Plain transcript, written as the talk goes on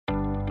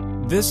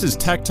This is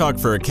Tech Talk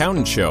for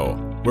Accountant Show,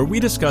 where we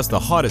discuss the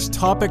hottest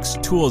topics,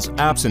 tools,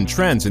 apps, and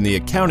trends in the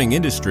accounting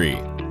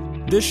industry.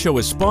 This show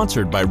is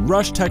sponsored by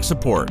Rush Tech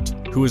Support,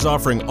 who is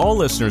offering all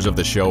listeners of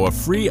the show a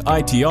free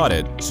IT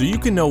audit so you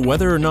can know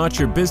whether or not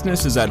your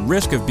business is at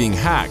risk of being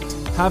hacked,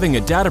 having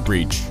a data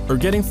breach, or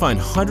getting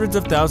fined hundreds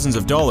of thousands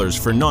of dollars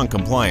for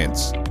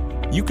non-compliance.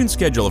 You can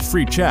schedule a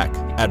free check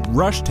at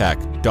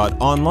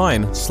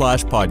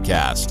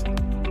rushtech.online/podcast.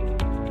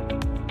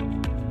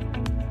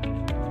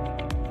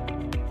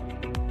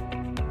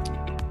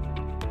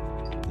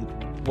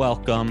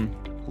 Welcome,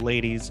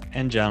 ladies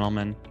and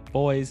gentlemen,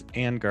 boys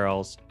and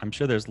girls. I'm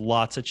sure there's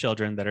lots of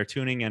children that are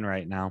tuning in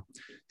right now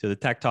to the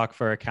Tech Talk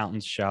for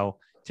Accountants show.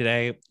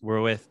 Today, we're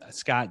with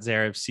Scott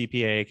Zare of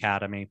CPA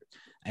Academy,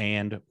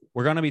 and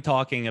we're going to be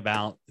talking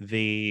about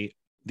the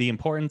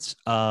importance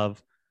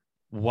of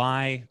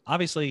why,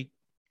 obviously,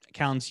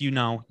 accountants, you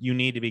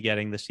need to be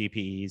getting the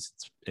CPEs.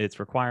 It's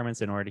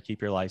requirements in order to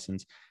keep your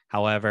license.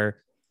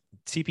 However,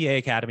 CPA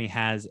Academy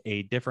has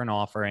a different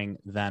offering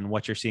than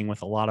what you're seeing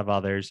with a lot of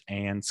others,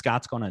 and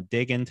Scott's going to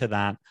dig into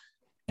that.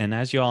 And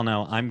as you all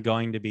know, I'm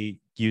going to be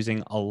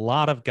using a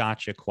lot of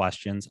gotcha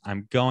questions.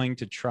 I'm going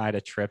to try to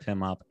trip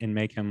him up and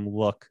make him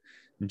look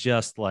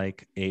just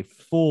like a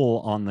fool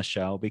on the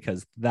show,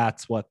 because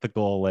that's what the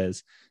goal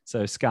is.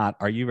 So, Scott,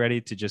 are you ready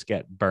to just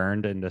get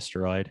burned and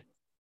destroyed?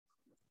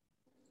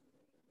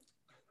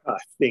 I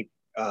think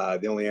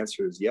the only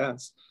answer is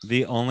yes.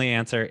 The only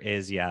answer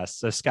is yes.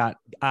 So, Scott,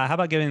 how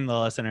about giving the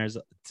listeners,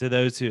 to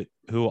those who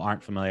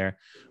aren't familiar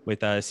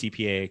with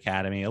CPA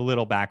Academy, a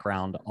little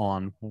background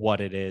on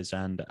what it is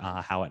and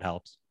how it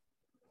helps?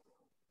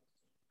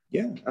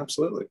 Yeah,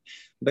 absolutely.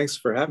 Thanks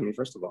for having me,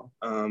 first of all.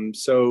 For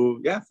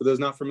those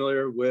not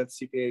familiar with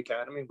CPA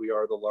Academy, we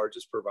are the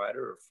largest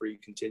provider of free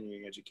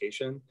continuing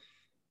education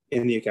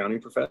in the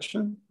accounting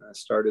profession. I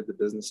started the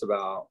business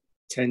about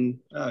 11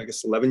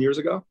 years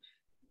ago.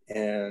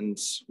 And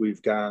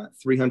we've got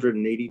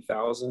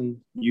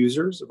 380,000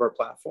 users of our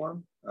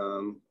platform.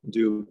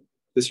 Do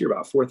this year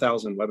about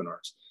 4,000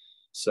 webinars.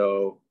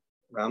 So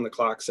round the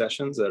clock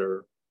sessions that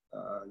are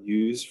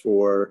used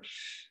for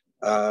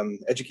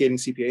educating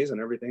CPAs on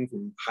everything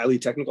from highly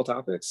technical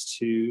topics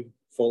to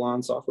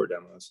full-on software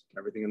demos,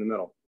 everything in the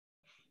middle.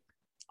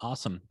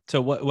 Awesome.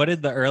 So what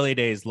did the early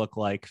days look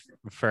like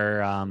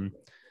for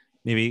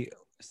maybe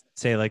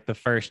say like the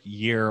first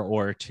year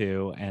or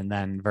two, and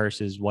then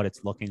versus what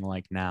it's looking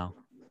like now?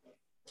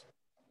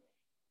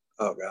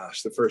 Oh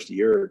gosh, the first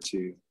year or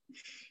two,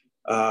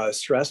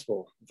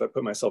 stressful. If I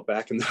put myself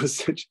back in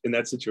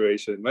that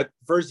situation, my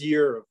first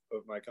year of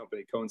my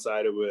company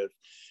coincided with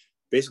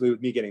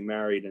me getting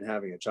married and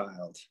having a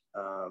child,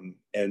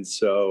 and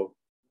so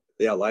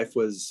life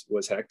was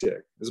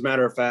hectic. As a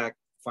matter of fact,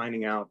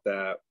 finding out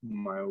that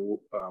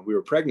we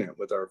were pregnant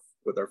with our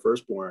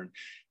firstborn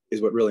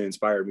is what really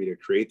inspired me to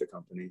create the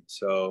company.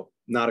 So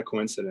not a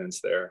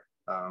coincidence there.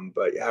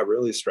 But yeah,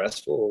 really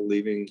stressful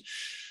leaving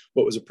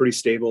what was a pretty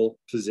stable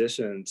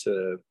position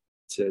to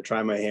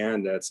try my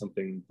hand at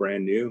something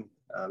brand new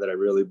that I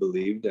really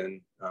believed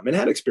in and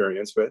had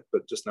experience with,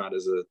 but just not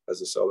as a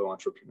solo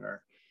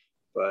entrepreneur.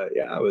 But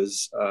yeah, it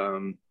was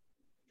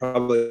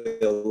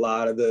probably a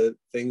lot of the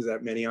things that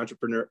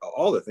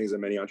all the things that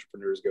many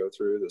entrepreneurs go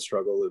through, the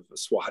struggle of a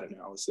SWOT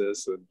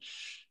analysis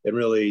and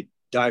really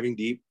digging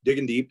deep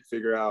to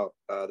figure out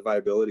the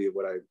viability of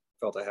what I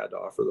felt I had to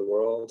offer the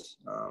world.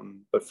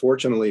 But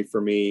fortunately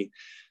for me,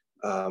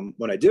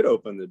 when I did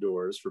open the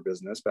doors for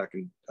business back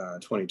in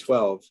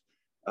 2012,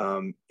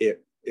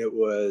 it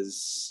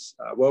was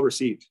well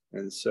received.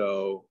 And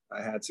so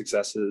I had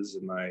successes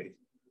in my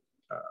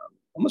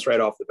almost right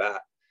off the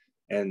bat.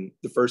 And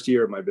the first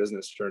year of my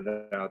business turned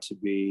out to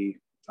be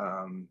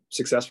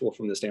successful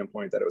from the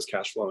standpoint that it was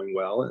cash flowing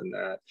well, and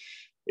that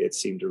it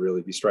seemed to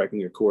really be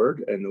striking a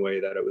chord in the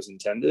way that it was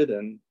intended.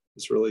 And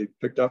it's really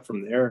picked up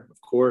from there, of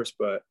course,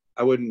 but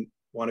I wouldn't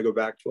want to go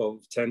back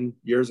 10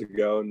 years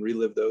ago and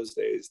relive those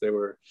days. They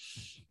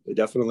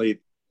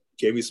definitely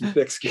gave me some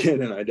thick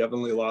skin, and I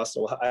definitely lost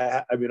a lot.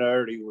 I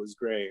already was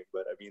great,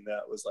 but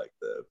that was like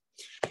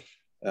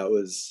I'll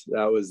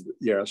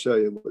show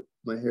you what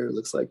my hair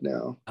looks like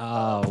now.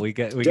 Oh, we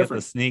get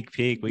the sneak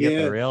peek. We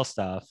get the real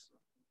stuff.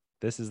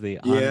 This is the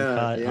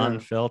uncut,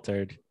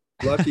 unfiltered.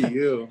 Lucky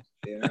you.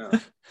 Yeah.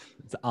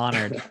 It's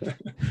honored.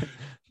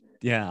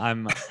 Yeah,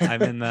 I'm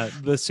in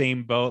the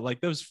same boat.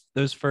 Like those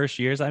first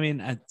years,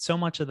 so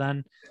much of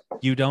them,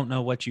 you don't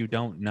know what you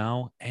don't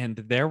know. And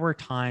there were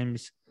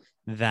times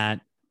that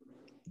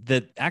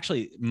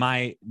actually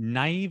my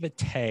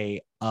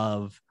naivete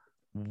of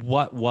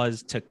what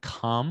was to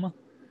come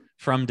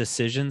from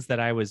decisions that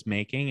I was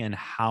making and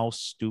how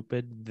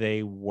stupid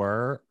they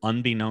were,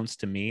 unbeknownst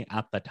to me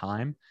at the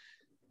time,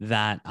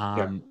 that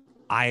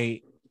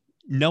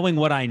knowing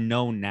what I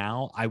know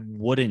now, I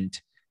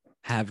wouldn't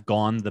have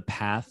gone the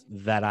path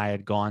that I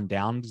had gone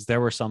down, because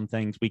there were some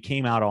things we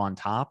came out on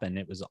top and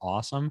it was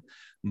awesome,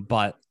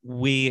 but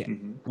we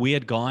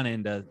had gone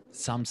into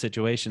some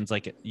situations,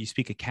 like you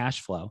speak of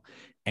cash flow,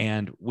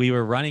 and we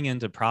were running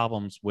into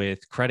problems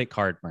with credit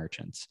card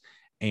merchants,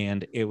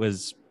 and it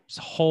was this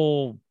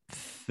whole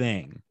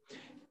thing.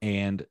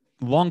 And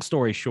long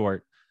story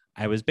short,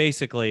 I was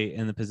basically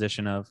in the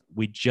position of,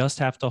 we just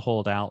have to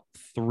hold out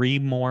 3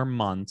 more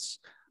months.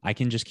 I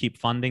can just keep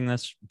funding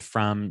this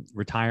from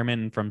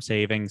retirement and from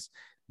savings,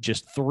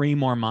 just 3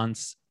 more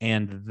months.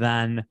 And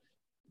then,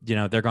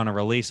 they're going to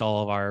release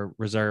all of our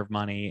reserve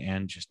money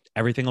and just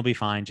everything will be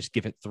fine. Just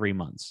give it 3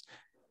 months.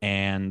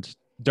 And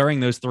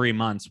during those 3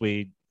 months,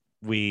 we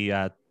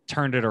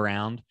turned it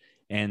around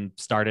and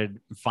started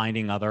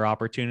finding other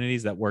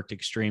opportunities that worked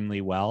extremely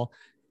well.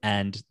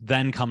 And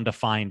then come to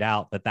find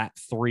out that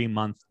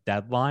 3-month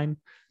deadline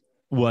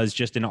was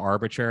just an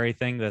arbitrary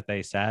thing that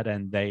they said,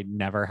 and they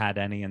never had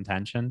any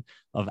intention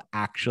of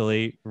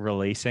actually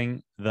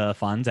releasing the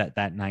funds at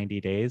that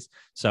 90 days.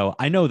 So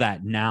I know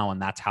that now,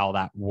 and that's how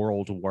that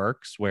world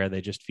works, where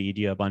they just feed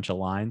you a bunch of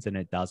lines and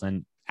it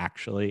doesn't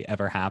actually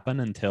ever happen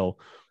until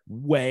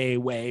way,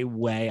 way,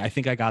 way. I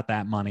think I got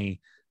that money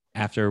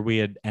after we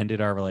had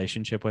ended our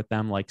relationship with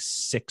them, like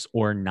 6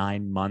 or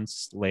 9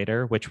 months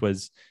later, which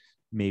was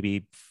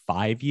maybe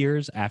 5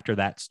 years after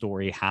that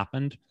story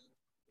happened.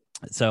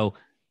 So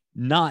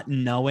not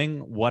knowing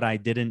what I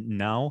didn't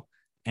know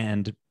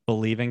and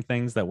believing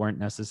things that weren't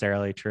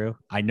necessarily true.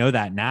 I know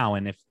that now.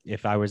 And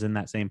if I was in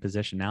that same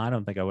position now, I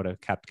don't think I would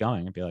have kept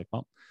going. I'd be like,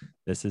 well,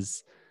 this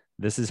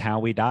is how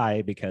we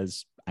die,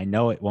 because I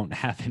know it won't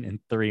happen in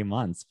 3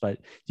 months. But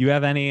do you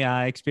have any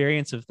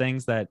experience of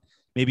things that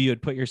maybe you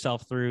would put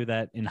yourself through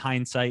that in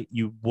hindsight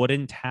you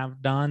wouldn't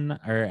have done,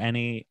 or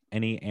any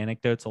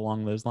anecdotes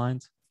along those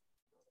lines?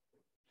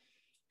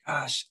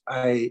 Gosh,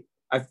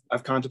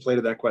 I've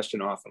contemplated that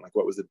question often, like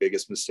what was the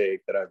biggest mistake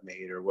that I've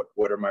made, or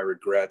what are my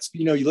regrets?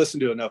 You listen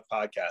to enough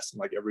podcasts and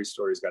like every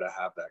story's got to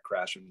have that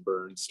crash and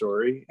burn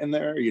story in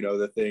there,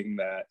 the thing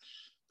that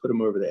put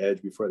them over the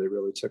edge before they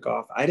really took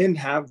off. I didn't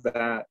have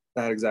that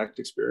exact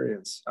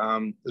experience.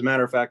 As a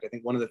matter of fact, I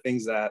think one of the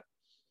things that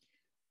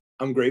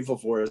I'm grateful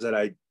for is that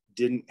I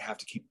didn't have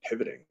to keep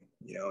pivoting.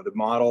 The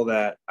model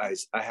that I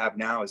have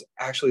now is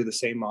actually the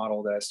same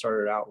model that I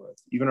started out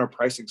with. Even our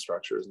pricing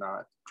structure is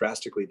not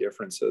drastically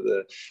different. So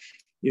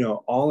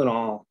all in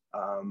all,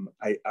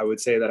 I would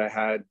say that I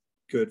had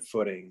good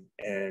footing,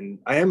 and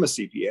I am a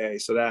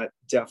CPA, so that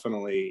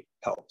definitely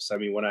helps. I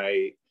mean,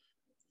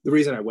 the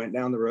reason I went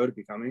down the road of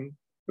becoming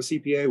a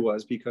CPA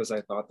was because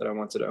I thought that I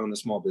wanted to own a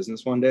small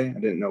business one day. I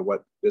didn't know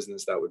what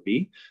business that would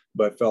be,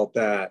 but felt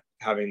that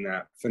having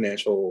that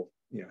financial,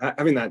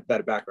 having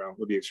that background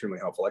would be extremely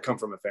helpful. I come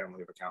from a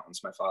family of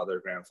accountants, my father,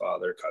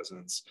 grandfather,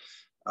 cousins.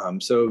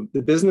 So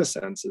the business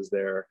sense is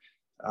there.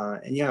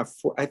 And yeah,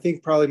 I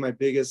think probably my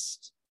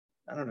biggest,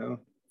 I don't know,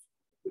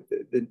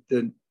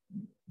 the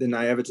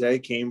naivete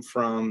came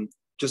from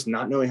just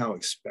not knowing how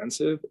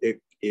expensive it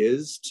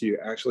is to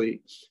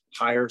actually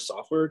hire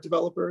software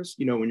developers.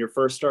 When you're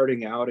first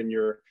starting out and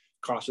you're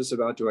cautious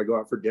about, do I go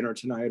out for dinner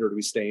tonight or do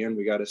we stay in?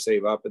 We got to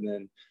save up. And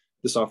then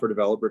the software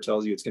developer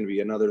tells you it's going to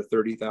be another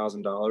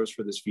 $30,000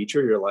 for this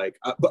feature. You're like,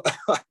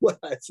 what?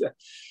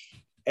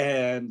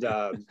 And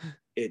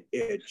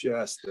it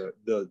just,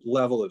 the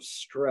level of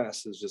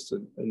stress is just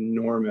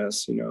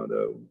enormous.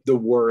 The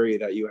worry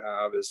that you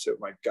have is to,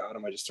 my God,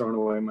 am I just throwing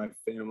away my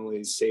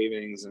family's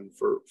savings, and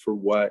for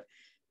what?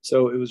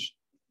 So it was,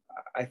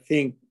 I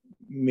think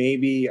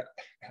maybe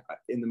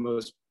in the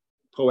most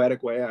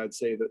poetic way, I would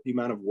say that the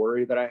amount of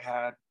worry that I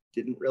had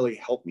didn't really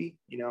help me.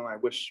 I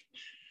wish,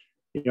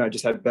 I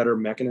just had better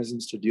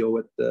mechanisms to deal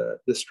with the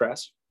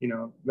stress,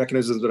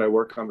 mechanisms that I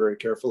work on very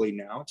carefully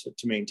now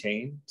to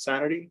maintain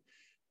sanity,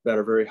 that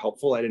are very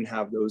helpful. I didn't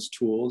have those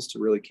tools to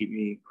really keep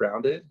me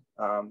grounded.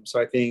 So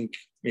I think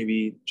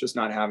maybe just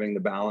not having the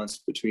balance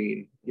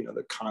between,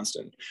 the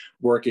constant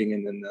working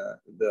and then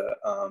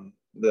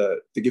the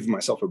giving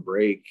myself a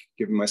break,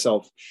 giving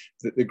myself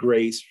the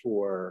grace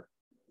for,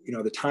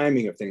 the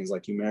timing of things,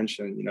 like you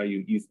mentioned.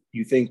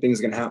 You think things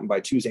are going to happen by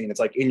Tuesday, and it's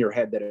like in your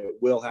head that it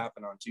will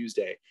happen on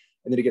Tuesday,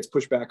 and then it gets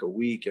pushed back a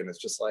week, and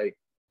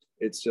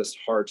it's just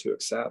hard to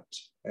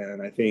accept.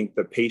 And I think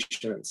the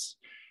patience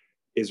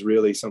is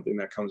really something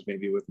that comes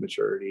maybe with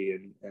maturity,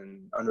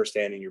 and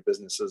understanding your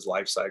business's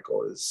life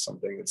cycle is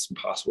something that's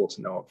impossible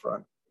to know up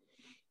front.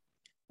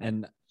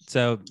 And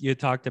so you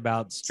talked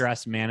about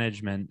stress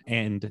management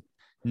and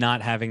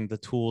not having the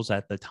tools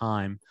at the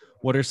time.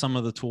 What are some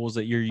of the tools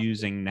that you're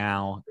using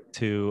now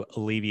to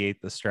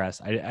alleviate the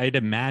stress? I'd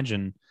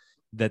imagine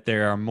that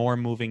there are more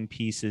moving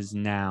pieces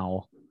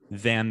now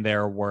than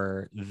there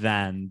were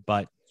then,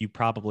 but you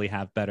probably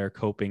have better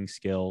coping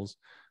skills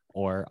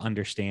or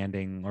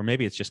understanding, or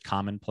maybe it's just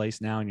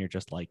commonplace now and you're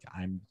just like,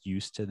 I'm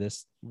used to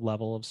this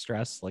level of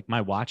stress. Like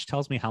my watch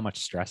tells me how much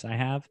stress I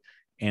have,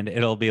 and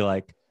it'll be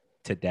like,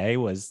 today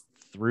was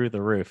through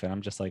the roof. And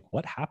I'm just like,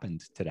 what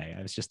happened today?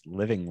 I was just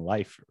living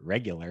life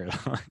regularly.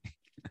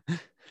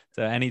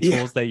 So any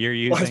tools that you're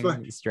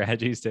using,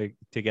 strategies to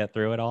get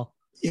through it all?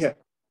 Yeah.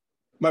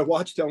 My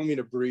watch telling me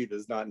to breathe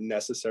is not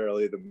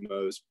necessarily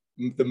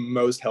the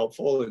most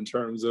helpful in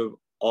terms of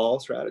all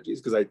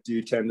strategies, because I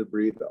do tend to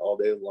breathe all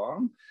day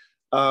long.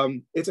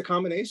 It's a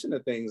combination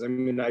of things. I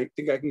mean, I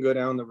think I can go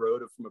down the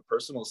road from a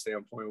personal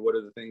standpoint. What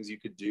are the things you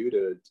could do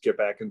to get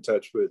back in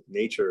touch with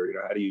nature? You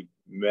know, how do you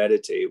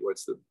meditate?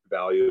 What's the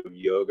value of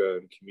yoga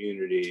and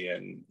community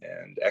and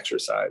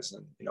exercise?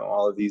 And, you know,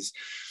 all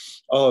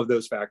of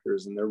those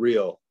factors, and they're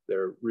real.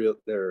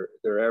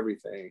 They're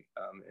everything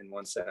in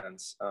one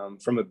sense.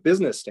 From a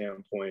business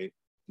standpoint,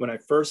 when I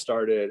first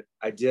started,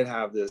 I did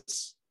have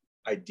this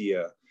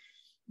idea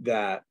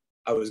that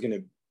I was going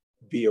to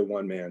be a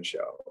one-man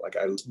show. Like,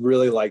 I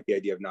really like the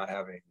idea of not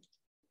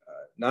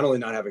only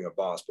not having a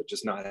boss, but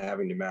just not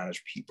having to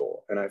manage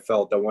people. And I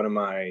felt that one of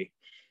my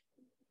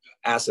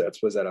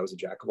assets was that I was a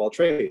jack of all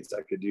trades.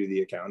 I could do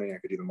the accounting, I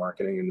could do the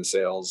marketing and the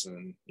sales,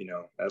 and, you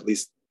know, at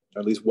least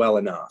well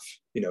enough,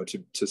 you know,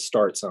 to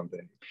start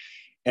something.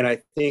 And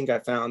I think I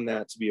found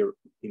that to be a,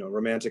 you know,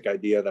 romantic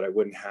idea, that I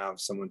wouldn't have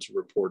someone to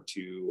report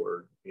to,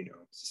 or, you know,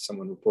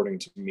 someone reporting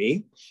to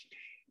me.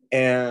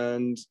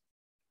 And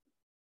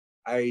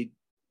I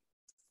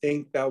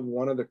think that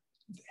one of the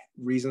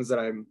reasons that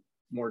I'm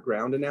more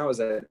grounded now is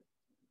that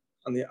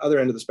on the other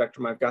end of the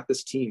spectrum, I've got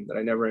this team that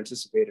I never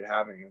anticipated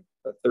having,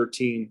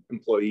 13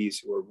 employees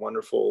who are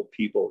wonderful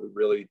people who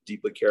really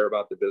deeply care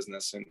about the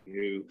business and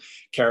who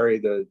carry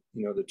the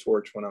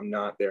torch when I'm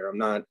not there. I'm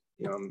not,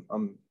 you know,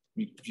 I'm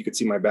if you could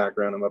see my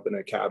background, I'm up in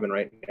a cabin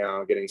right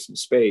now getting some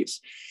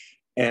space.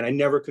 And I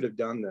never could have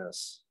done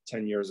this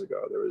 10 years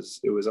ago.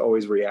 It was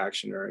always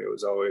reactionary. It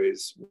was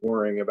always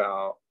worrying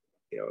about,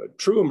 you know,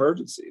 true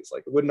emergencies.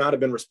 Like, it would not have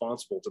been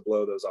responsible to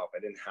blow those off. I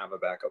didn't have a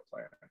backup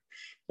plan.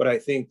 But I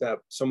think that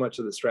so much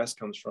of the stress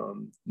comes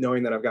from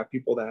knowing that I've got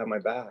people that have my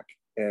back,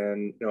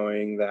 and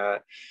knowing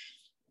that,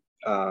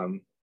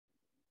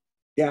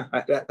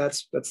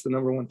 that's the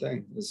number one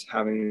thing, is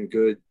having a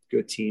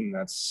good team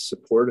that's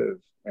supportive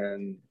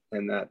and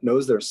that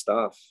knows their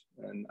stuff.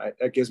 And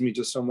that gives me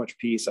just so much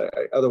peace.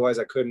 Otherwise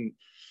I couldn't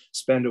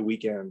spend a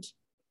weekend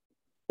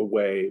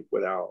away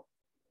without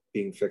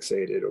being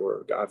fixated,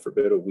 or God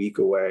forbid, a week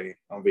away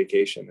on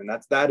vacation. And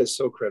that is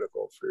so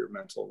critical for your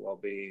mental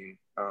well-being.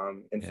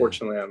 And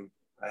fortunately,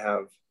 I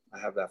have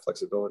that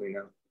flexibility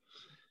now.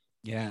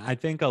 Yeah, I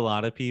think a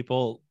lot of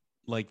people,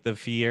 like, the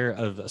fear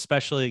of,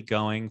 especially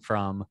going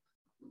from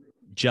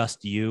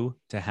just you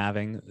to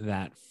having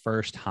that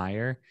first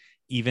hire,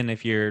 even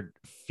if you're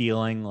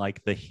feeling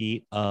like the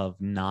heat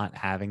of not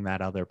having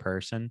that other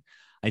person.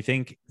 I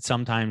think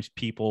sometimes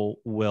people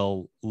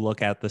will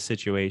look at the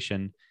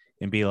situation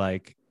and be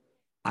like,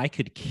 I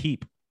could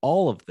keep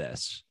all of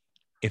this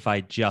if I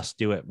just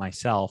do it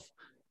myself.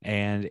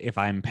 And if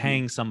I'm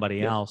paying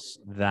somebody else,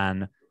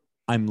 then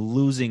I'm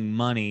losing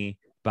money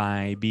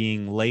by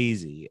being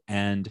lazy.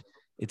 And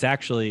it's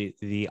actually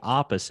the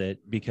opposite,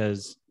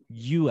 because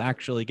you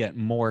actually get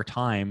more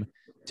time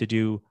to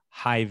do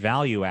high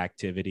value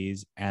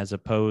activities, as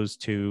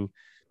opposed to,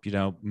 you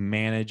know,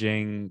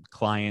 managing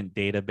client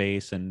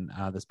database and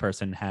this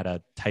person had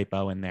a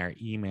typo in their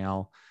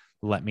email.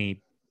 Let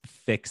me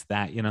fix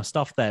that, you know,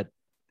 stuff that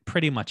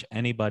pretty much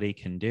anybody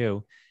can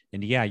do.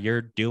 And yeah,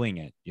 you're doing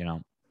it, you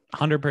know,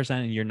 100%,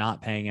 and you're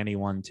not paying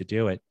anyone to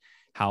do it.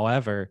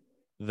 However,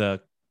 the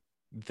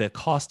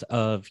cost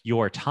of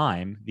your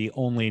time, the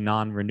only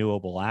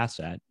non-renewable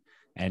asset,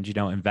 and, you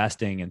know,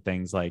 investing in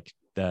things like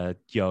the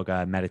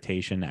yoga,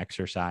 meditation,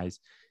 exercise,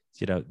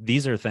 you know,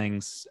 these are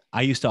things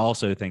I used to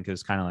also think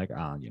is kind of like,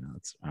 oh, you know,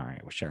 it's all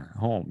right, well, sure,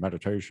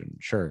 meditation,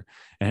 sure.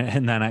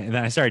 And then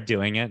I started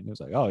doing it, and it was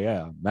like, oh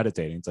yeah,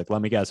 meditating. It's like,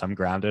 let me guess, I'm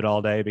grounded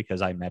all day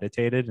because I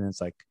meditated. And it's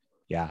like,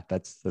 yeah,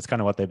 that's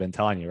kind of what they've been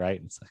telling you, right?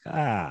 And it's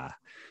like,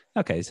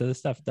 okay, so this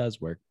stuff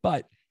does work.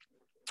 But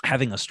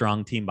having a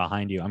strong team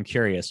behind you, I'm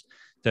curious.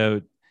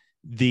 So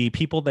the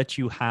people that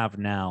you have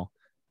now,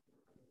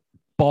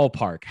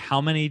 ballpark,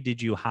 how many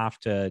did you have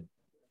to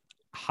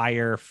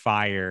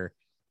fire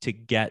to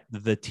get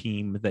the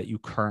team that you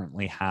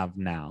currently have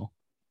now?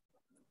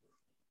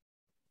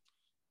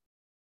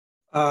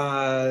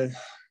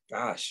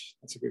 Gosh,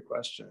 that's a good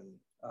question.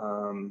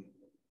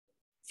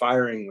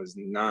 Firing was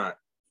not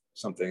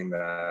something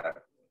that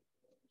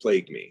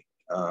plagued me.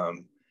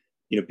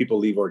 You know, people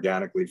leave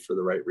organically for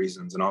the right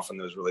reasons, and often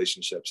those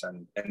relationships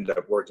end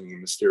up working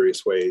in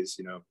mysterious ways.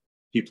 You know,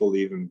 people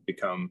leave and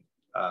become,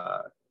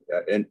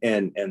 and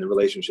the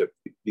relationship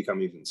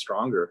become even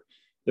stronger.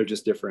 They're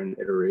just different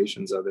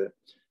iterations of it.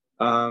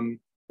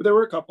 But there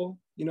were a couple,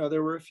 you know,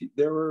 there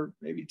were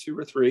maybe 2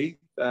 or 3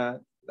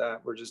 that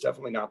were just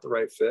definitely not the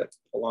right fit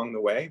along the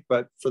way.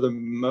 But for the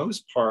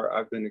most part,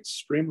 I've been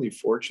extremely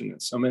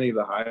fortunate. So many of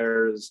the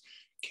hires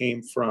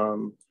came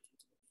from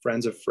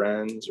friends of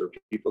friends, or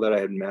people that I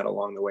had met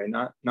along the way,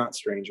 not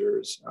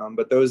strangers,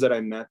 but those that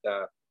I met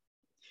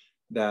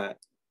that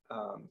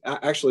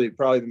actually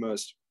probably the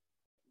most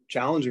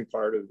challenging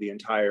part of the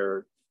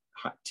entire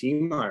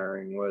team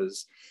hiring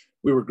was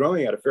we were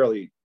growing at a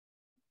fairly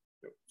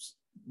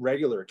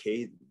regular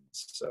cadence.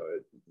 So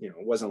it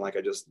wasn't like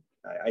I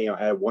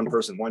had one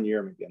person one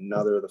year, maybe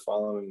another the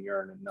following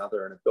year, and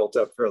another, and it built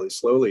up fairly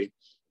slowly.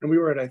 And we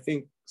were at, I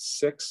think,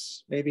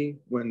 6 maybe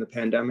when the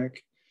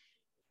pandemic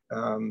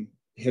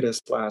hit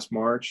us last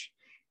March.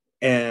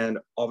 And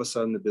all of a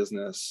sudden the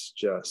business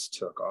just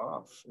took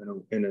off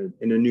in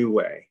a new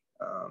way,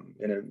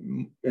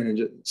 in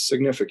a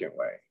significant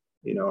way.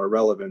 Our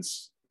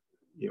relevance,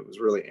 was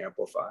really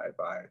amplified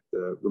by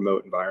the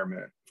remote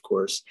environment, of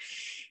course.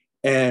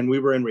 And we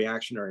were in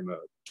reactionary mode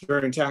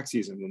during tax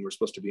season when we're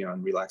supposed to be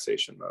on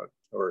relaxation mode,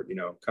 or,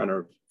 kind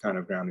of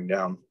grounding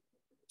down.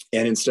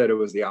 And instead it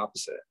was the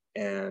opposite.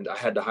 And I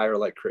had to hire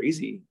like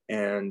crazy.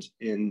 And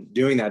in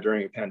doing that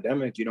during a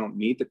pandemic, you don't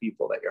meet the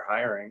people that you're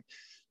hiring.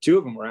 2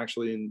 of them were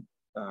actually in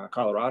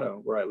Colorado,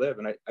 where I live.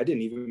 And I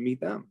didn't even meet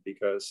them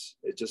because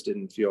it just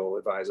didn't feel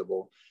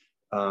advisable.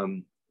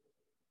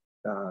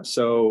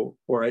 So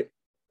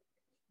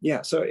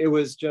it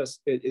was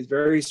just, it's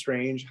very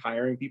strange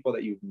hiring people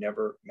that you've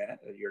never met,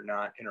 that you're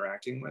not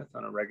interacting with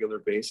on a regular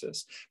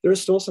basis. There are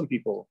still some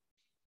people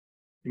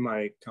in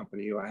my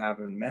company who I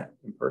haven't met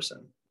in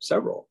person,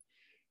 several.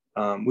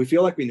 We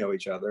feel like we know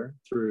each other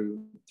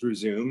through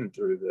Zoom and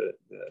through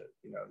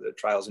the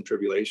trials and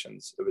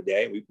tribulations of a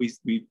day.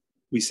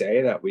 We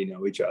say that we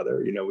know each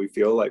other, we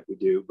feel like we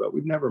do, but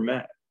we've never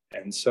met.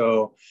 And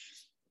so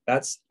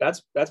that's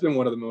been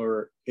one of the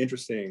more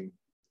interesting,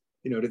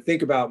 to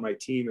think about my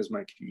team as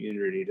my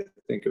community, to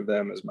think of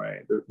them as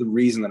the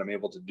reason that I'm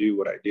able to do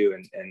what I do,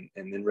 and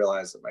then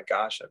realize that, my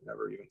gosh, I've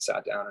never even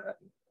sat down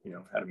and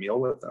had a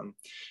meal with them,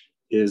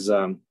 is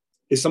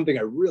something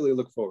I really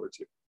look forward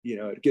to.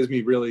 It gives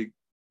me really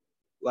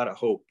a lot of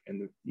hope,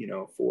 and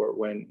for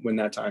when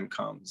that time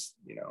comes.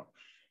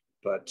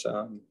 But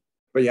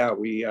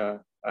yeah,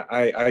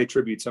 I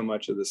attribute so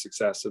much of the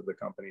success of the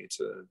company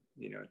to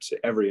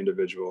every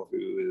individual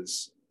who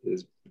is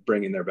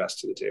bringing their best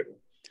to the table.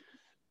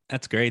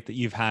 That's great that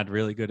you've had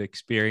really good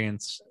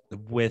experience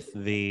with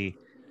the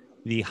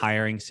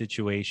hiring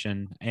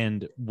situation.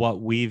 And what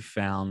we've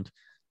found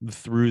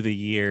through the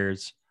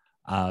years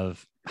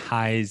of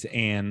highs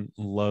and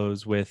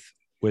lows with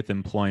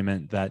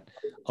employment, that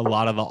a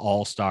lot of the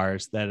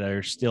all-stars that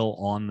are still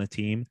on the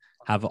team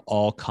have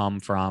all come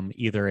from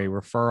either a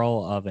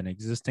referral of an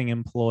existing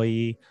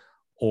employee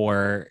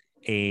or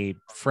a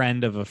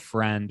friend of a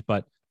friend.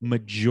 But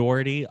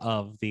majority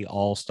of the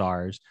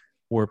all-stars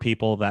were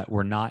people that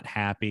were not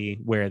happy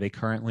where they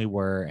currently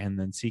were, and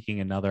then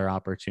seeking another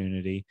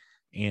opportunity,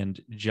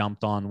 and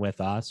jumped on with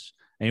us.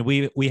 And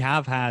we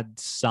have had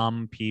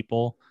some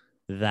people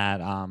that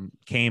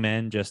came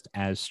in just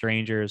as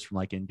strangers from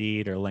like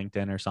Indeed or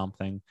LinkedIn or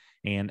something,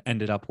 and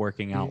ended up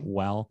working out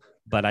well.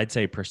 But I'd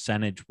say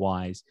percentage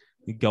wise,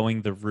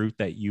 going the route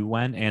that you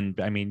went, and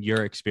I mean,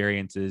 your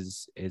experience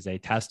is a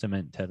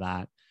testament to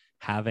that,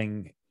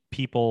 having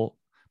people,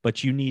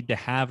 but you need to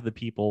have the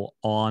people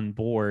on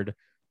board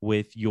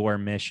with your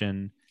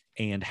mission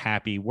and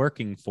happy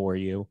working for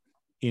you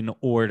in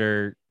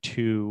order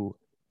to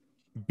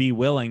be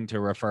willing to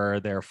refer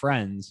their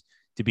friends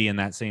to be in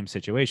that same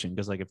situation.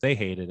 Because like, if they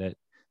hated it,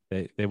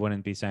 they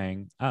wouldn't be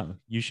saying, oh,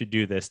 you should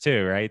do this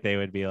too, right? They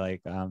would be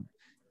like,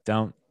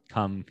 don't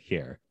come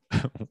here.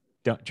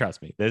 Don't,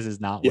 trust me, this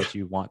is not what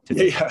you want to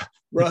do. Yeah,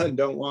 run,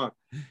 don't walk.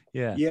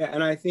 Yeah.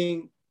 And I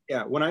think,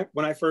 when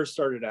I first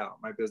started out,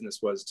 my business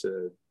was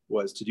to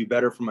do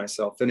better for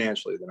myself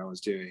financially than I was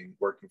doing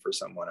working for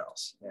someone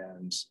else.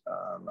 And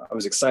I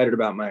was excited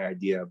about my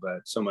idea,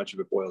 but so much of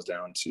it boils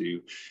down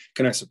to,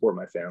 can I support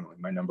my family?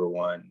 My number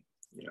one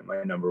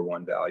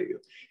value.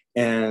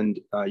 And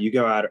you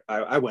go at it,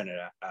 I went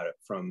at it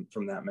from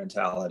that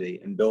mentality,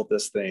 and built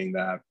this thing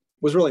that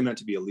was really meant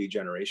to be a lead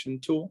generation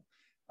tool,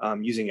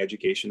 using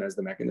education as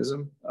the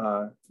mechanism,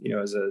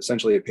 as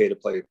essentially a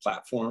pay-to-play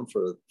platform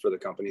for the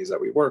companies that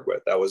we work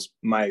with. That was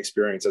my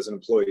experience as an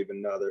employee.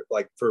 Even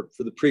like for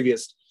the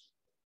previous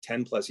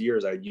 10 plus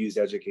years, I used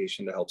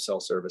education to help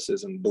sell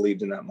services, and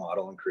believed in that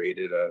model, and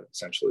created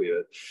essentially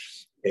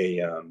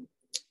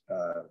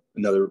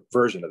another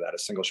version of that, a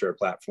single shared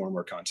platform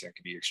where content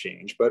could be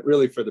exchanged, but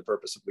really for the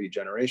purpose of lead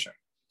generation.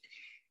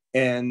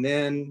 And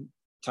then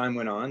time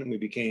went on, and we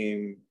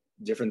became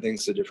different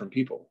things to different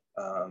people.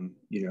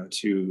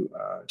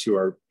 To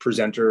our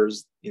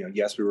presenters,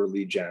 yes, we were a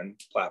lead gen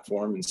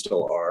platform and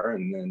still are.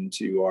 And then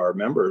to our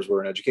members,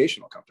 we're an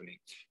educational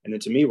company. And then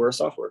to me, we're a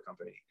software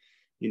company.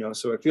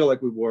 So I feel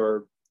like we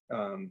were,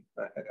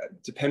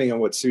 depending on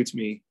what suits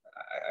me,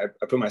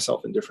 I put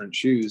myself in different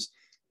shoes.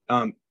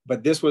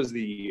 But this was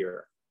the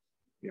year,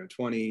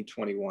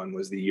 2021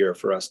 was the year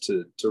for us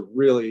to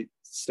really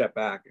step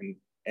back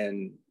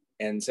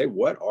and say,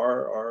 what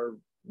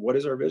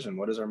is our vision?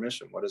 What is our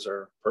mission? What is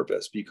our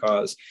purpose?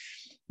 Because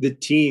the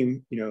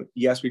team,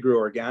 yes, we grew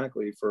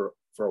organically for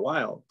a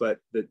while, but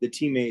the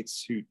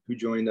teammates who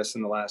joined us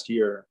in the last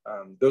year,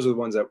 those are the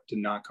ones that did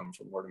not come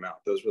from word of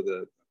mouth. Those were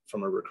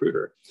from a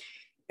recruiter.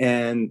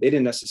 And they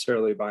didn't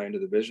necessarily buy into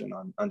the vision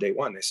on day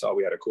one. They saw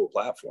we had a cool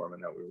platform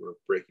and that we were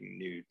breaking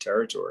new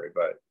territory,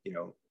 but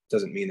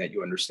doesn't mean that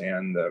you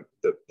understand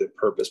the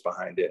purpose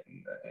behind it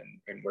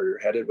and where you're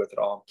headed with it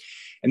all.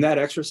 And that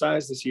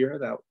exercise this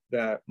year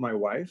that my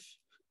wife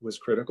was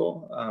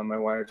critical. My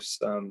wife's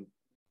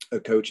a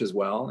coach as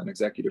well, an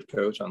executive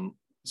coach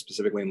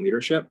specifically in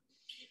leadership.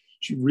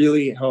 She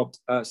really helped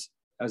us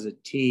as a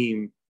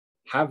team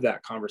have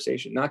that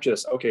conversation, not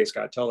just, okay,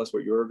 Scott, tell us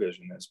what your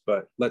vision is,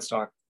 but let's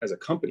talk as a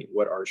company,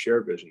 what our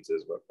shared visions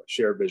is, what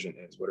shared vision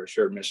is, what our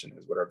shared mission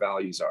is, what our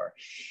values are.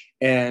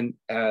 And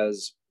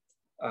as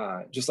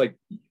just like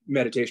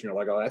meditation, you're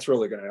like, oh, that's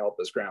really going to help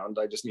us ground.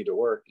 I just need to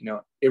work.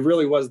 It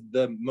really was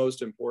the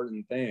most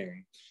important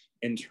thing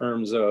in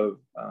terms of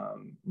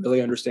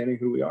really understanding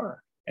who we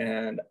are.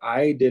 And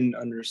I didn't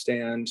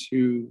understand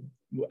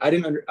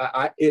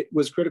it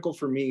was critical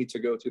for me to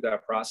go through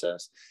that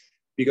process,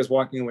 because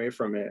walking away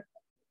from it,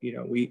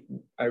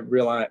 I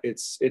realized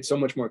it's so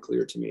much more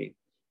clear to me,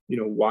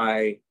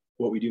 why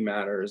what we do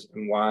matters,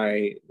 and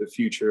why the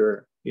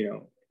future,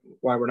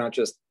 why we're not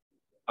just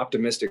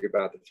optimistic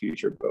about the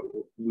future, but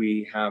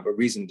we have a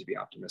reason to be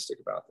optimistic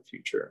about the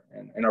future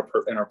and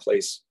our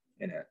place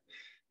in it.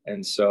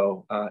 And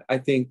so I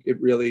think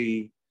it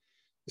really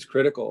is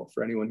critical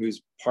for anyone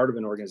who's part of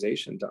an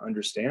organization to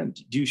understand,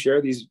 do you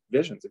share these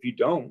visions? If you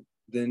don't,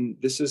 then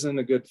this isn't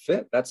a good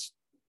fit. That's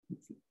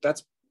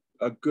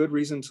a good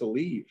reason to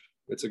leave.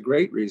 It's a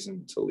great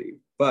reason to leave.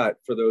 But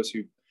for those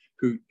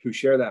who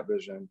share that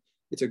vision,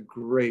 it's a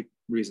great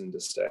reason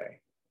to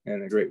stay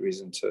and a great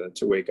reason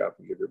to wake up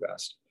and give your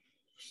best.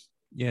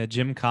 Yeah,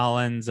 Jim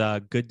Collins,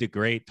 Good to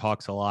Great,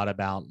 talks a lot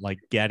about like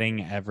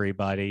getting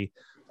everybody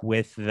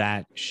with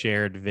that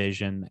shared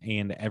vision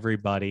and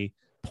everybody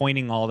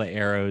pointing all the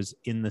arrows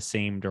in the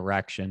same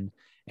direction.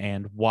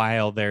 And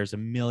while there's a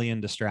million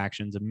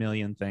distractions, a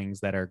million things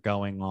that are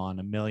going on,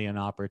 a million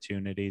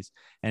opportunities,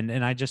 and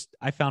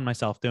I found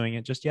myself doing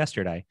it just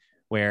yesterday,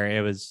 where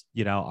it was,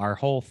 our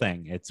whole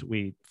thing. It's,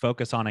 we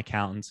focus on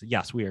accountants.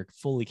 Yes, we are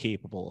fully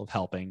capable of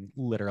helping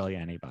literally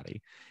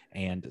anybody.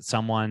 And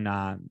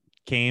someone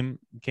came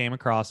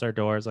across our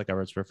doors, like I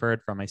was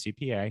referred from my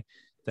CPA,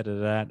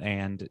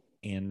 and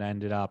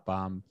ended up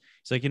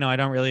it's like, I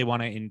don't really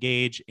want to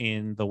engage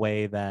in the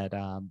way that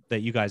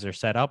that you guys are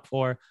set up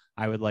for.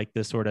 I would like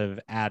this sort of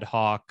ad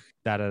hoc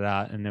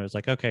and it was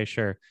like, okay,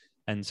 sure.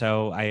 And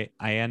so I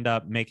end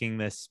up making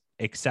this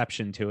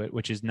exception to it,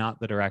 which is not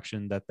the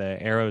direction that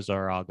the arrows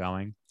are all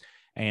going.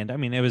 And I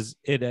mean,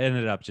 it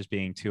ended up just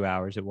being 2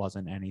 hours. It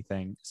wasn't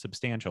anything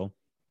substantial,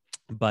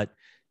 but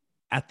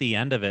at the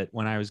end of it,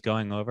 when I was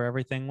going over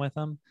everything with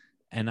them,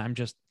 and I'm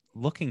just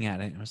looking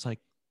at it, and I was like,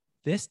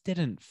 this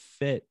didn't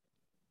fit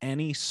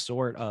any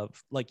sort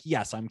of, like,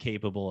 yes, I'm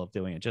capable of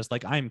doing it. Just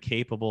like I'm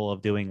capable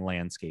of doing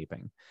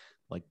landscaping.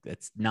 Like,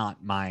 it's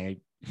not my,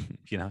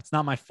 it's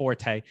not my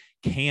forte.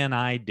 Can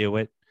I do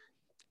it?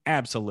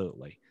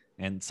 Absolutely.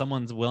 And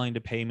someone's willing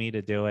to pay me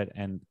to do it.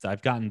 And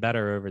I've gotten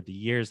better over the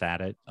years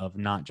at it, of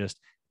not just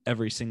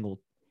every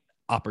single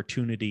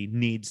opportunity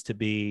needs to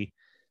be,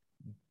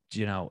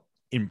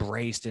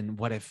 embraced. And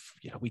what if,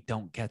 we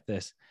don't get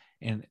this?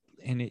 And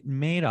it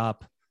made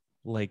up,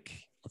 like,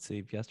 let's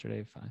see,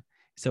 yesterday, 5.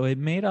 So it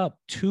made up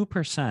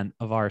 2%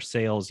 of our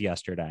sales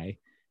yesterday.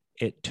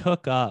 It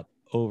took up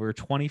over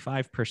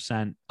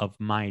 25% of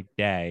my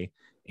day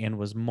and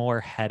was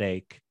more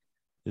headache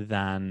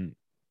than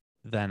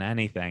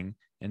anything.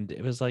 And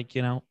it was like,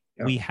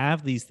 we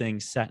have these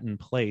things set in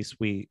place.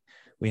 We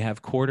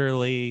have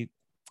quarterly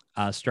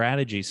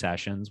strategy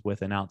sessions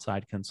with an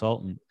outside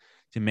consultant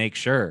to make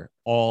sure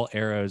all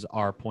arrows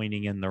are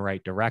pointing in the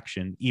right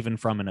direction, even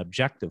from an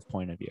objective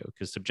point of view.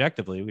 Because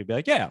subjectively, we'd be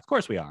like, yeah, of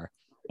course we are.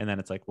 And then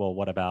it's like, well,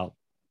 what about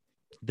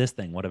this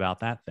thing? What about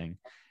that thing?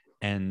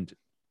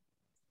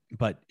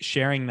 But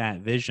sharing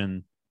that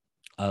vision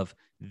of,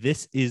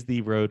 this is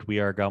the road we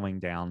are going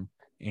down.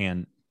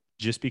 And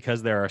just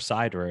because there are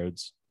side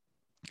roads,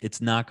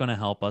 it's not going to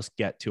help us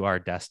get to our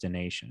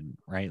destination,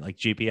 right? Like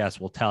GPS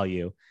will tell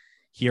you,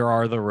 here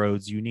are the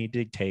roads you need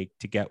to take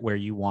to get where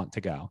you want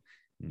to go.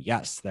 And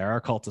yes, there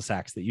are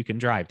cul-de-sacs that you can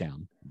drive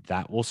down.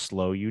 That will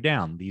slow you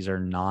down. These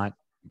are not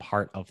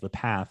part of the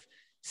path.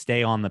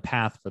 Stay on the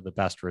path for the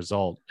best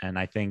result. And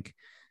I think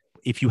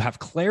if you have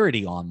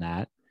clarity on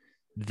that,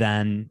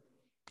 then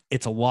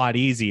it's a lot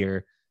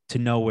easier to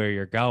know where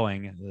you're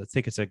going. I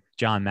think it's a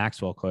John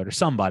Maxwell quote or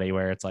somebody,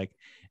 where it's like,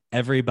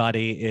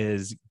 everybody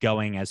is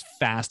going as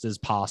fast as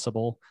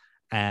possible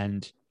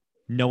and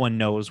no one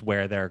knows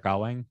where they're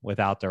going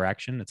without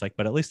direction. It's like,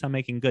 but at least I'm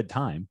making good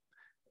time.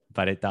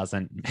 But it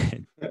doesn't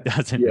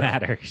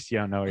matter, because you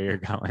don't know where you're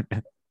going.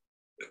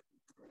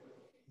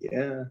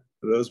 Yeah,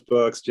 those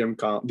books, Jim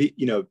Collins, BE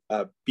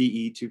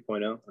 2.0. I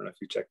don't know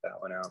if you checked that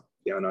one out.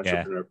 Yeah, an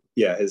entrepreneur.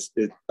 Yeah, it's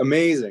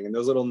amazing. And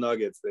those little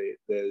nuggets,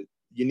 you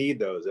need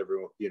those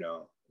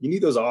you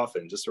need those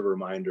often. Just a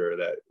reminder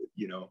that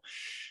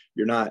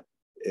you're not,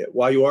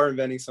 while you are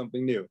inventing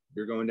something new,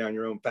 you're going down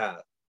your own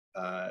path.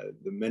 The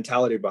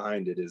mentality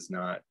behind it is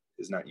not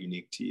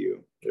unique to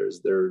you.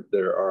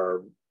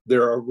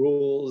 There are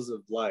rules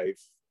of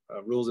life,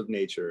 rules of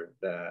nature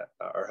that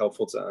are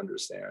helpful to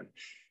understand.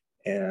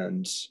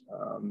 And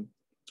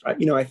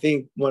I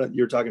think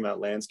you're talking about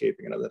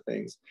landscaping and other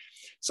things.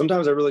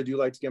 Sometimes I really do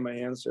like to get my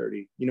hands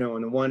dirty.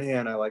 On the one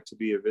hand, I like to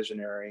be a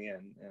visionary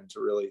and to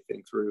really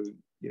think through,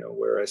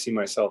 where I see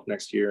myself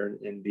next year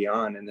and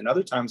beyond. And then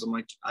other times I'm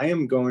like, I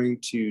am going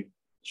to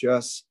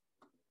just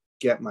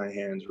get my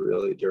hands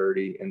really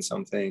dirty in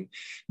something,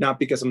 not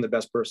because I'm the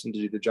best person to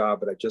do the job,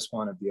 but I just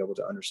want to be able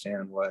to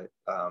understand what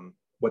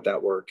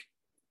that work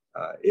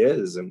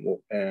is,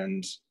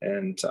 and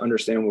to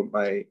understand what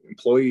my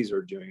employees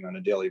are doing on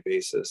a daily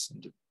basis,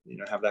 and to,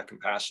 have that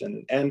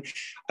compassion. And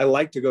I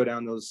like to go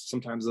down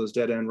sometimes those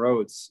dead end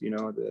roads.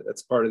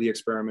 That's part of the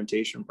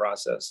experimentation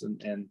process,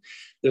 and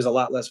there's a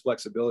lot less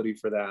flexibility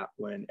for that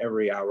when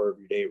every hour of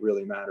your day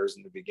really matters.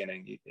 In the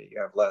beginning, you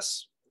have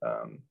less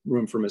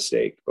room for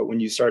mistake, but when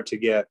you start to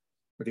get,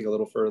 I think, a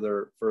little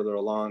further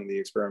along, the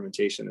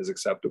experimentation is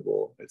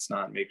acceptable. It's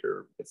not make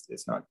or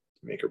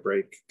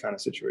break kind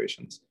of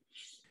situations.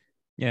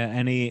 Yeah.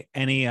 Any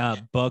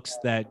books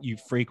that you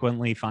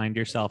frequently find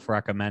yourself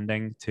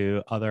recommending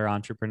to other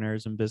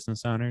entrepreneurs and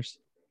business owners?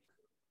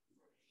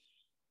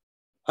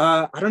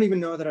 I don't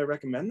even know that I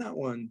recommend that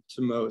one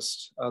to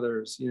most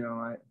others,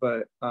 I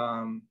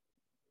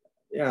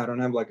don't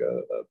have like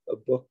a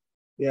book.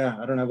 Yeah,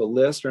 I don't have a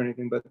list or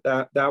anything, but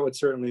that would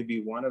certainly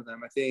be one of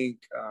them. I think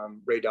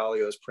Ray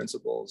Dalio's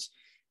Principles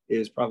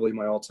is probably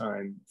my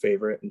all-time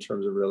favorite in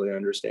terms of really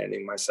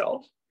understanding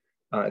myself.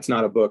 It's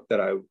not a book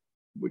that I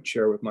would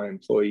share with my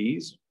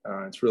employees.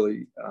 It's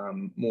really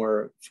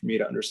more for me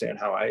to understand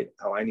how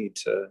I need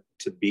to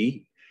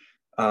be.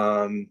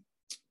 And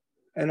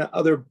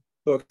other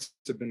books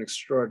have been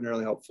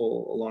extraordinarily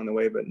helpful along the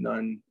way, but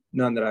none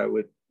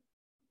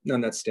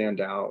that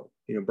stand out.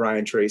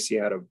 Brian Tracy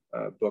had a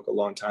book a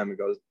long time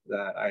ago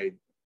that I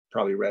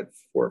probably read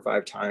 4 or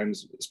 5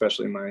 times,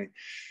 especially in my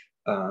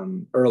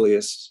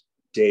earliest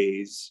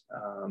days.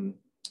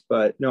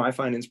 But no, I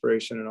find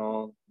inspiration in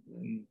all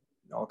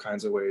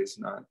kinds of ways,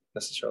 not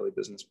necessarily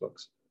business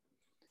books.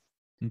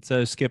 And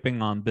so,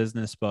 skipping on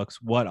business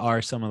books, what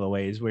are some of the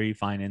ways where you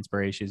find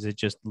inspiration? Is it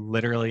just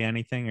literally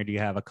anything, or do you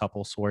have a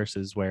couple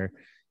sources where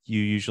you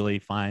usually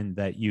find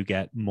that you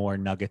get more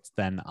nuggets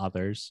than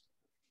others?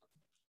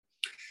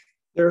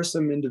 There are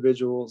some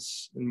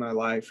individuals in my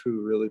life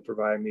who really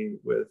provide me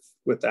with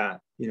that.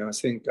 I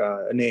think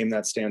a name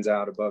that stands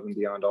out above and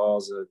beyond all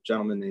is a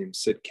gentleman named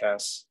Sid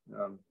Kess. I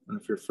don't know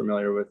if you're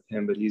familiar with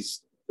him, but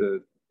he's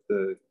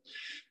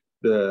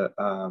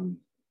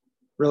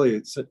really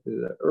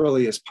the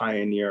earliest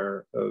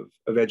pioneer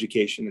of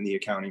education in the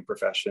accounting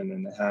profession,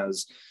 and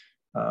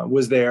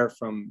was there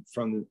from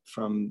the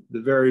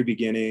very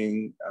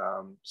beginning,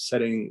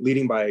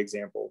 leading by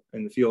example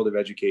in the field of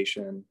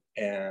education,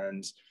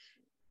 and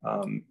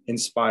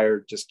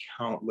inspired just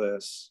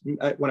countless.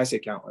 When I say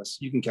countless,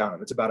 you can count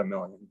them. It's about 1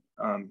 million.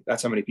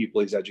 That's how many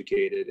people he's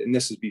educated, and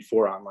this is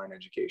before online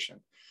education.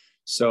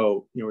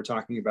 So, we're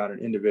talking about an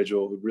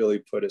individual who really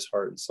put his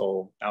heart and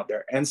soul out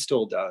there, and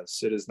still does.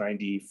 Sid is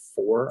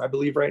 94, I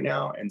believe, right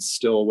now, and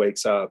still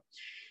wakes up.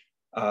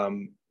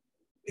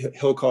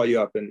 He'll call you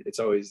up and it's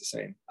always the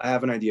same. I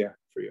have an idea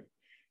for you.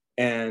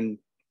 And,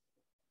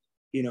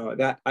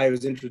 that I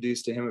was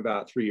introduced to him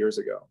about 3 years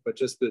ago, but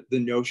just the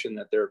notion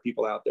that there are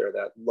people out there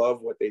that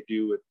love what they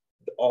do with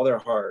all their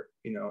heart,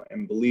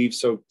 and believe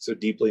so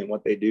deeply in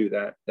what they do,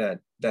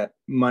 that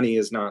money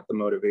is not the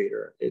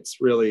motivator. It's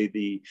really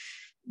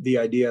the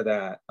idea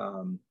that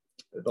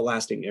the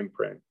lasting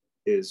imprint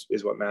is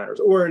what matters.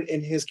 Or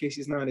in his case,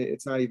 it's not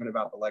even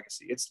about the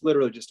legacy. It's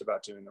literally just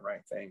about doing the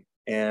right thing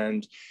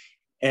and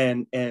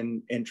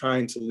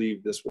trying to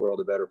leave this world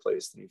a better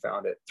place than he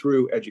found it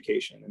through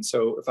education. And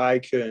so if I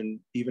can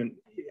even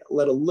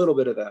let a little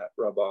bit of that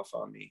rub off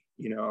on me,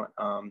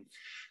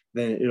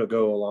 then it'll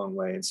go a long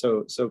way. And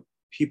so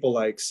people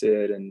like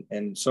Sid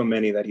and so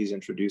many that he's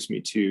introduced me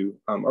to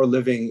are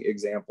living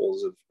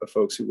examples of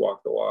folks who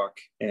walk the walk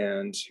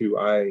and who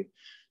I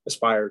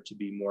aspire to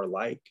be more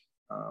like.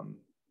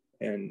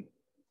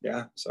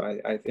 So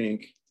I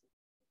think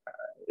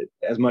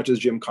as much as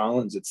Jim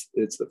Collins,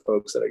 it's the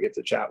folks that I get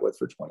to chat with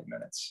for 20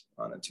 minutes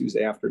on a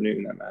Tuesday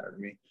afternoon that matter to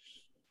me.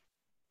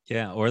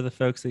 Yeah, or the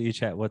folks that you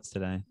chat. What's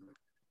today?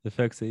 The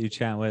folks that you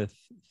chat with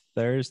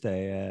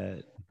Thursday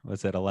at,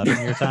 was it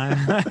 11 your time?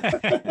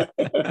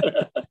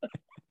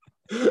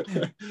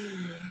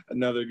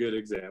 Another good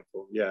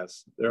example.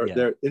 Yes,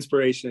 there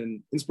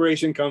inspiration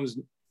comes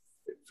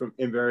from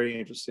in very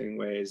interesting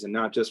ways, and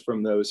not just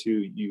from those who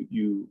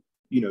you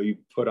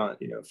put on,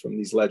 from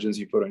these legends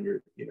you put on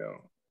your,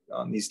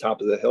 on these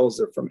top of the hills.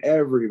 They're from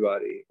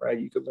everybody, right?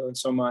 You could learn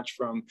so much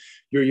from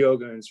your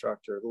yoga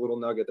instructor, the little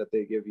nugget that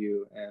they give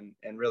you, and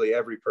really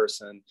every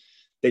person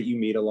that you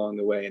meet along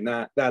the way. And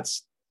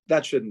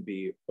that shouldn't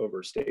be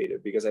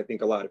overstated, because I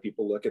think a lot of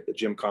people look at the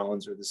Jim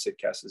Collins or the Sid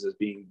Kesses as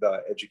being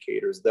the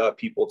educators, the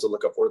people to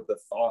look up for, the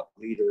thought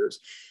leaders.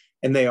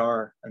 And they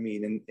are,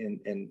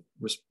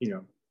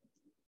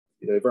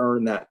 they've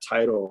earned that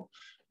title,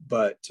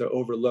 but to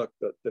overlook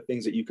the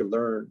things that you could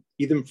learn,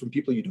 even from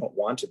people you don't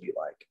want to be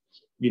like,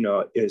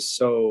 is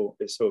so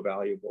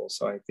valuable.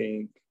 So I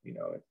think,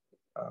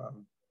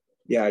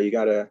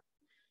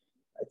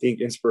 I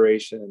think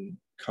inspiration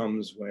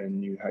comes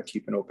when you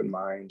keep an open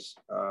mind.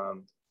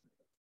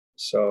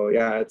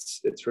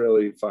 It's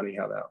really funny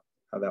how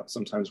that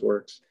sometimes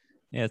works.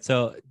 Yeah.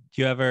 So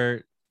do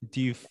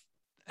you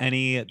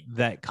any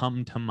that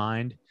come to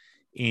mind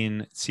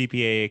in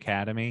CPA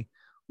Academy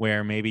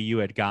where maybe you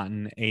had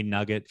gotten a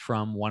nugget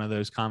from one of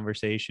those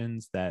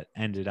conversations that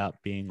ended up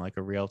being like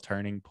a real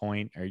turning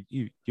point? Or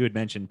you had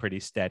mentioned pretty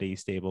steady,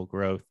 stable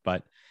growth,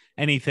 but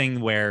anything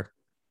where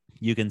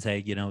you can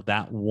say, you know,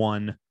 that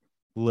one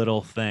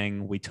little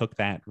thing, we took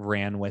that,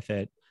 ran with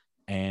it,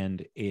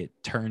 and it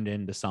turned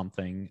into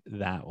something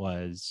that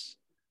was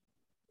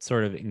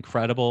sort of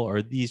incredible?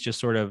 Or these just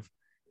sort of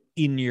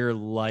in your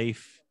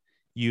life,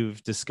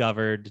 you've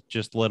discovered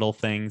just little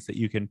things that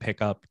you can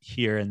pick up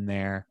here and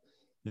there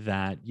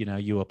that, you know,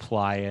 you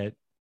apply it,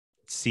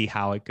 see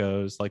how it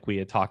goes. Like we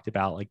had talked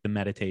about, like the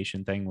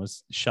meditation thing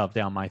was shoved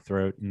down my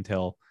throat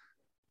until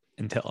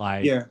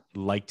I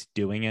liked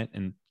doing it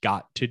and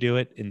got to do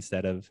it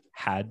instead of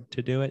had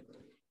to do it.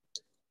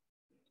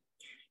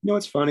 You know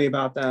what's funny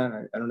about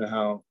that? I don't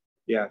know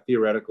how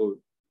theoretical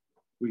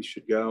we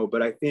should go,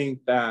 but I think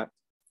that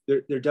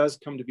there does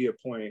come to be a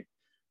point.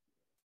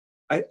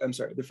 I'm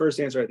sorry. The first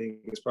answer I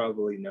think is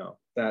probably no.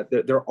 That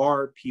there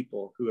are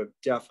people who have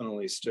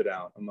definitely stood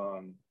out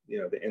among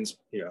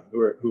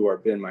who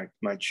have been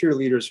my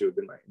cheerleaders, who have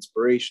been my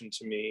inspiration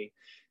to me.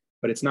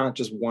 But it's not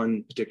just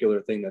one particular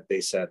thing that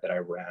they said that I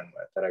ran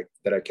with,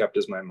 that I kept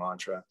as my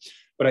mantra.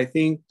 But I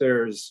think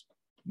there's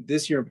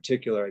this year in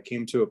particular, I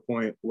came to a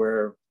point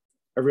where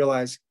I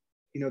realized,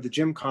 you know, the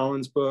Jim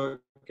Collins book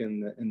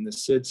and the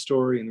Sid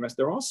story and the rest,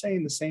 they're all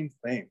saying the same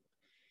thing.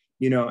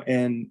 You know,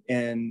 and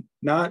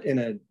not in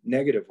a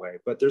negative way,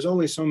 but there's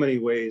only so many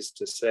ways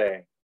to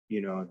say,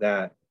 you know,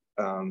 that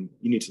you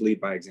need to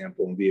lead by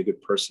example and be a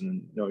good person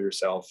and know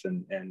yourself,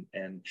 and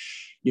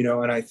you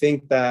know, and I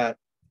think that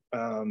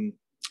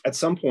at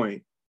some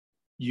point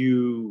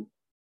you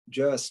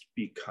just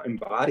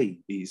embody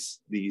these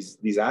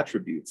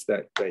attributes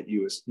that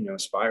you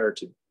aspire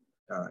to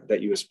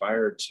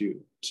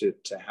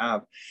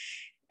have,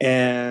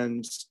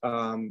 and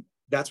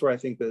that's where I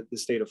think that the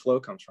state of flow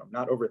comes from.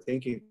 Not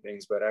overthinking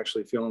things, but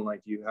actually feeling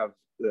like you have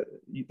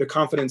the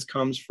confidence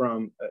comes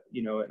from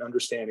an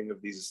understanding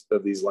of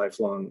these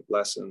lifelong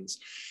lessons.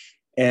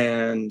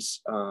 And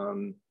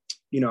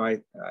I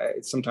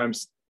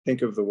sometimes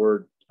think of the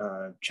word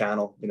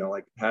channel. You know,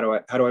 like how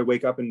do I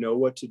wake up and know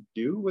what to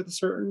do with a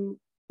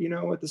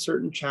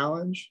certain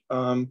challenge?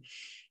 And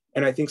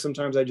I think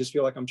sometimes I just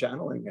feel like I'm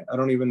channeling it. I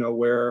don't even know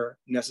where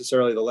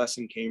necessarily the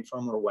lesson came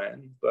from or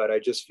when, but I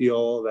just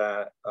feel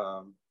that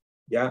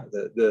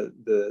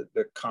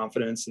the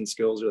confidence and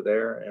skills are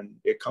there, and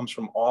it comes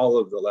from all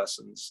of the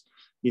lessons,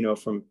 you know,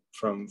 from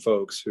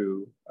folks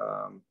who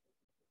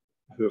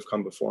have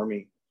come before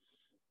me.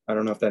 I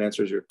don't know if that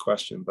answers your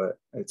question, but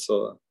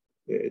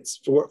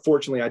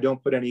fortunately I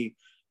don't put any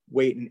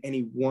weight in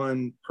any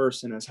one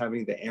person as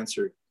having the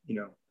answer. You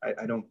know,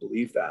 I don't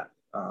believe that.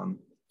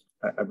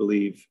 I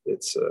believe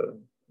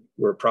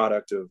we're a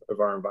product of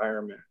our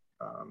environment,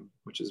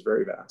 which is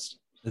very vast.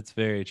 That's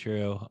very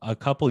true. A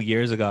couple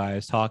years ago, I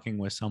was talking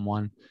with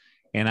someone,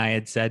 and I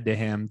had said to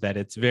him that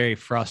it's very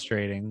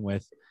frustrating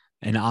with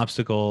an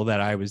obstacle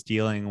that I was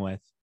dealing with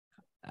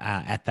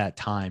at that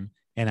time.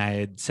 And I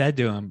had said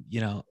to him,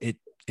 you know,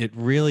 it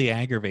really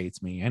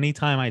aggravates me.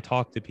 Anytime I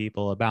talk to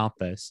people about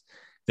this,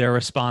 their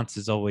response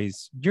is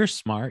always, "You're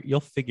smart,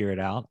 you'll figure it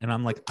out." And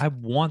I'm like, I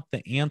want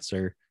the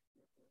answer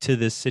to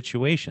this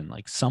situation.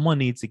 Like, someone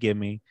needs to give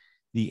me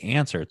the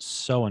answer. It's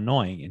so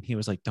annoying. And he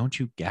was like, "Don't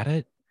you get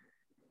it?"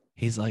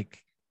 He's like,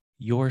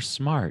 "You're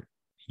smart,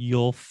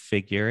 you'll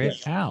figure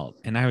it out."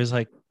 And I was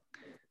like,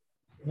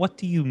 "What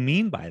do you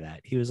mean by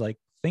that?" He was like,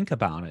 "Think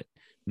about it.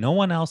 No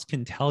one else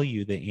can tell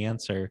you the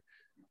answer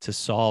to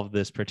solve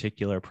this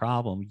particular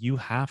problem. You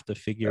have to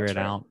figure it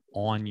out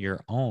on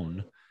your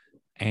own."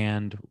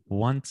 And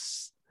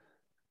once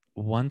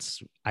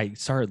I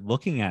started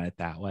looking at it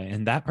that way,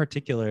 and that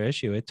particular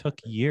issue, it took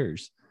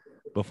years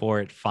before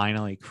it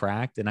finally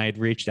cracked. And I had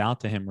reached out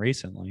to him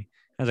recently.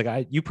 I was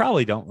like, you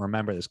probably don't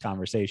remember this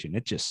conversation.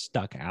 It just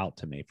stuck out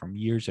to me from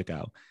years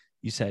ago.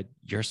 You said,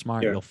 "You're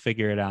smart, you'll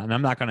figure it out." And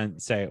I'm not going to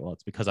say, well,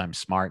 it's because I'm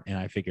smart and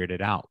I figured it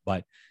out,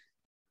 but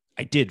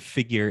I did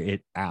figure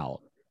it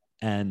out.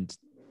 And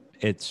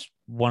it's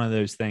one of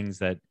those things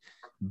that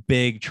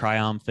big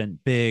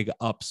triumphant, big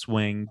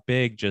upswing,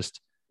 big, just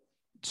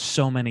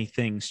so many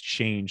things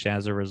changed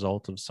as a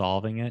result of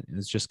solving it. And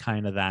it's just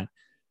kind of that,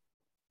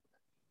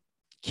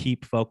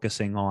 keep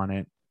focusing on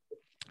it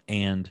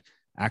and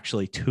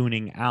actually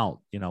tuning out,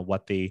 you know,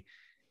 what the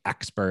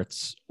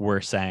experts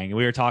were saying.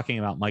 We were talking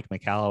about Mike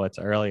Michalowicz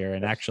earlier,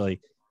 and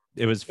actually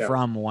it was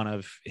from one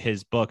of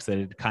his books that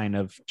had kind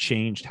of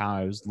changed how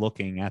I was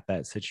looking at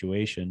that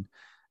situation,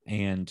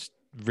 and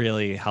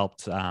really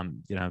helped,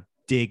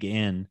 dig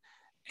in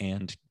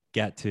and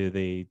get to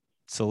the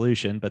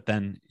solution. But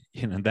then,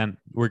 then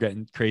we're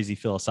getting crazy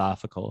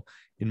philosophical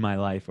in my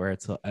life, where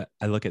it's,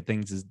 I look at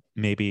things as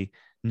maybe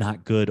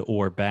not good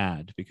or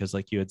bad, because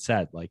like you had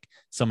said, like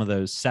some of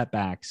those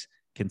setbacks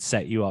can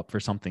set you up for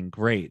something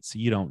great. So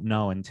you don't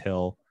know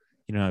until,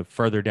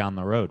 further down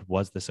the road,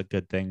 was this a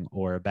good thing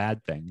or a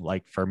bad thing?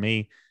 Like for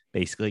me,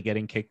 basically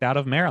getting kicked out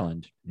of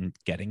Maryland and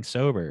getting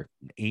sober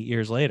 8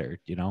 years later,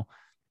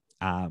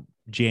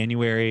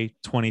 January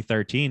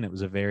 2013, it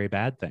was a very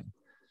bad thing.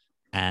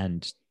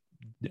 And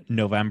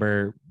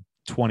November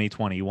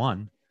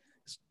 2021.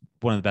 It's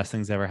one of the best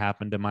things that ever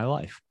happened in my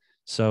life.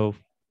 So,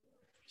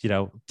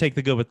 take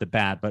the good with the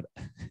bad, but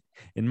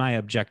in my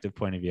objective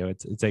point of view,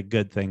 it's a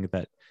good thing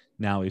that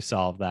now we've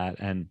solved that.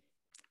 And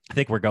I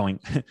think we're going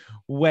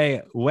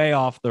way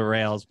off the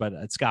rails,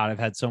 but Scott, I've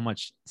had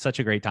such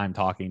a great time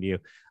talking to you.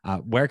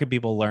 Where can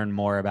people learn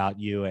more about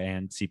you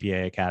and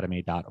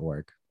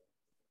cpaacademy.org?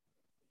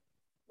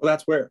 Well,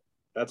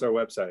 that's our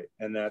website,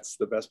 and that's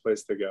the best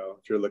place to go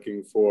if you're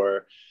looking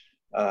for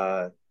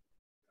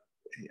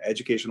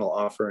educational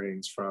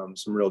offerings from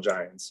some real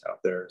giants out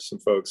there, some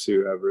folks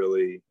who have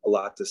really a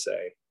lot to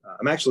say.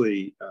 I'm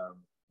actually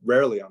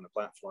rarely on the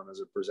platform as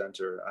a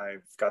presenter.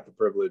 I've got the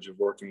privilege of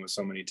working with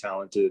so many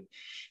talented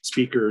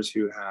speakers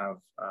who have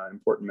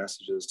important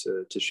messages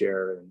to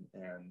share.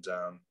 And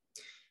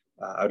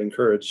I would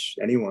encourage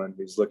anyone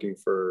who's looking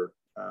for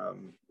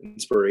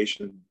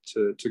inspiration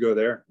to go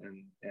there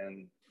and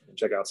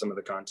check out some of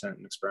the content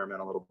and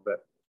experiment a little bit.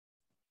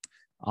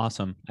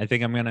 Awesome. I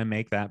think I'm going to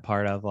make that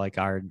part of like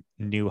our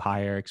new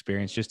hire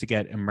experience, just to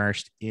get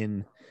immersed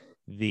in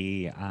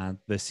the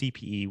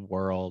CPE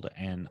world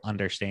and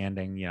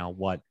understanding,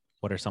 what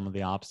are some of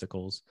the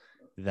obstacles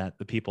that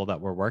the people that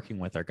we're working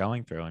with are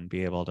going through, and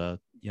be able to,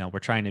 we're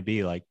trying to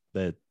be like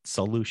the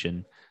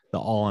solution, the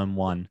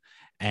all-in-one.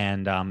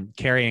 And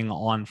carrying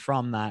on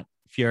from that,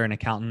 if you're an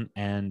accountant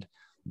and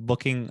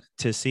looking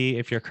to see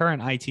if your current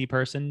IT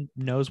person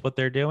knows what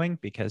they're doing,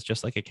 because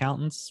just like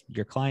accountants,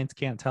 your clients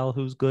can't tell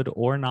who's good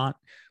or not.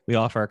 We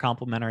offer a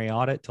complimentary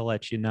audit to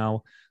let you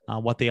know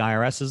what the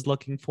IRS is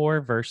looking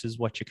for versus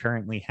what you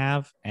currently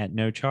have at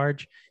no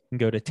charge. You can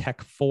go to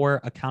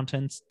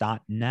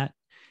tech4accountants.net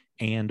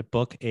and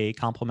book a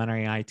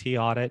complimentary IT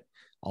audit.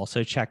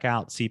 Also check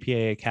out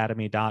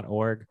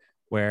cpaacademy.org,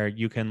 where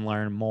you can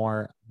learn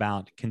more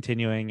about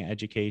continuing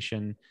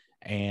education,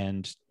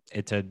 and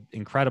it's an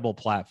incredible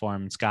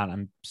platform. Scott,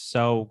 I'm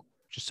so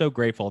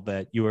grateful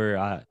that you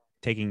were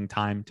taking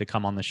time to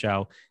come on the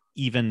show,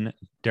 even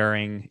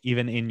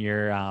in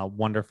your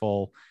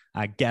wonderful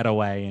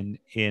getaway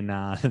in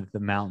the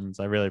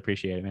mountains. I really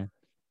appreciate it, man.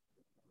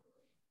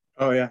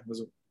 Oh yeah, it was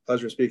a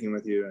pleasure speaking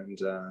with you.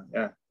 And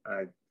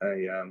I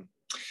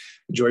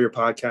enjoy your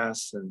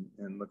podcasts and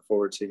look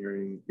forward to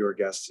hearing your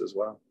guests as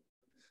well.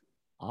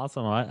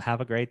 Awesome. Well,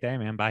 have a great day,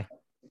 man. Bye.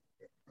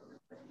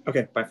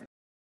 Okay, bye.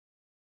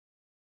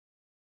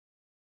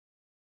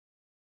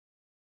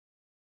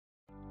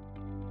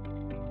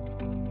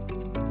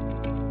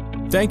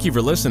 Thank you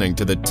for listening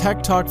to the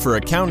Tech Talk for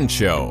Accountants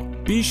show.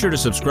 Be sure to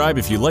subscribe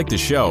if you like the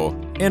show.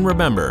 And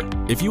remember,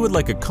 if you would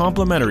like a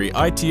complimentary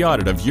IT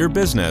audit of your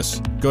business,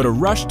 go to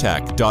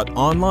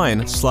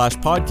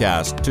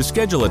rushtech.online/podcast to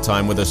schedule a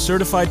time with a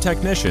certified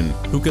technician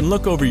who can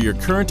look over your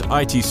current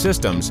IT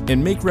systems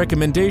and make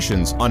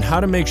recommendations on how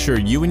to make sure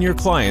you and your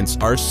clients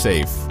are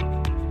safe.